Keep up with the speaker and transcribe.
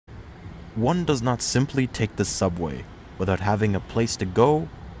one does not simply take the subway without having a place to go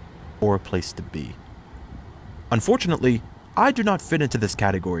or a place to be. Unfortunately, I do not fit into this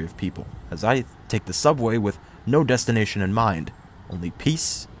category of people, as I take the subway with no destination in mind, only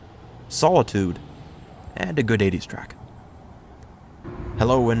peace, solitude, and a good 80s track.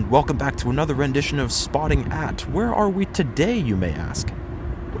 Hello and welcome back to another rendition of Spotting At. Where are we today, you may ask?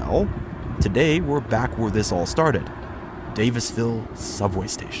 Well, today we're back where this all started, Davisville Subway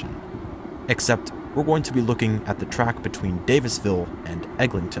Station. Except we're going to be looking at the track between Davisville and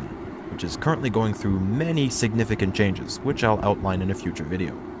Eglinton, which is currently going through many significant changes, which I'll outline in a future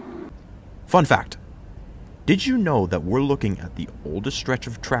video. Fun fact, did you know that we're looking at the oldest stretch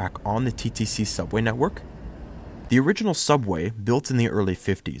of track on the TTC subway network? The original subway, built in the early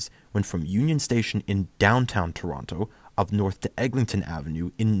 50s, went from Union Station in downtown Toronto up north to Eglinton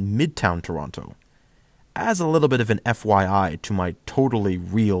Avenue in midtown Toronto. As a little bit of an FYI to my totally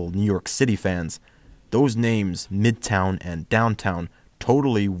real New York City fans, those names, midtown and downtown,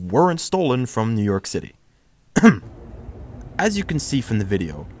 totally weren't stolen from New York City. As you can see from the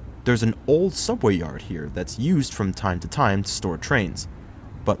video, there's an old subway yard here that's used from time to time to store trains.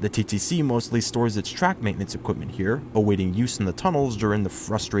 But the TTC mostly stores its track maintenance equipment here, awaiting use in the tunnels during the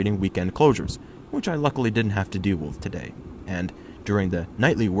frustrating weekend closures, which I luckily didn't have to deal with today, and during the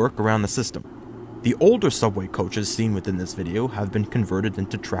nightly work around the system. The older subway coaches seen within this video have been converted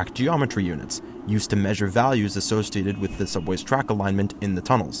into track geometry units, used to measure values associated with the subway's track alignment in the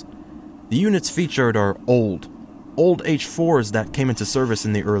tunnels. The units featured are old H4s that came into service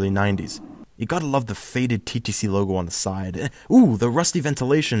in the early 90s. You gotta love the faded TTC logo on the side. Ooh, the rusty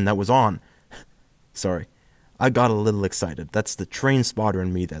ventilation that was on. Sorry, I got a little excited. That's the train spotter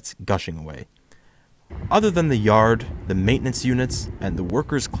in me that's gushing away. Other than the yard, the maintenance units, and the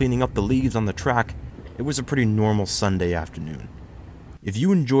workers cleaning up the leaves on the track, it was a pretty normal Sunday afternoon. If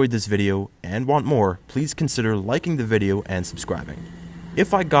you enjoyed this video and want more, please consider liking the video and subscribing.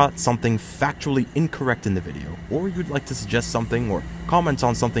 If I got something factually incorrect in the video, or you'd like to suggest something or comment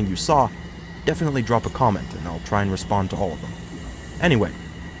on something you saw, definitely drop a comment and I'll try and respond to all of them. Anyway,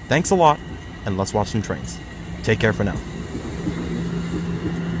 thanks a lot, and let's watch some trains. Take care for now.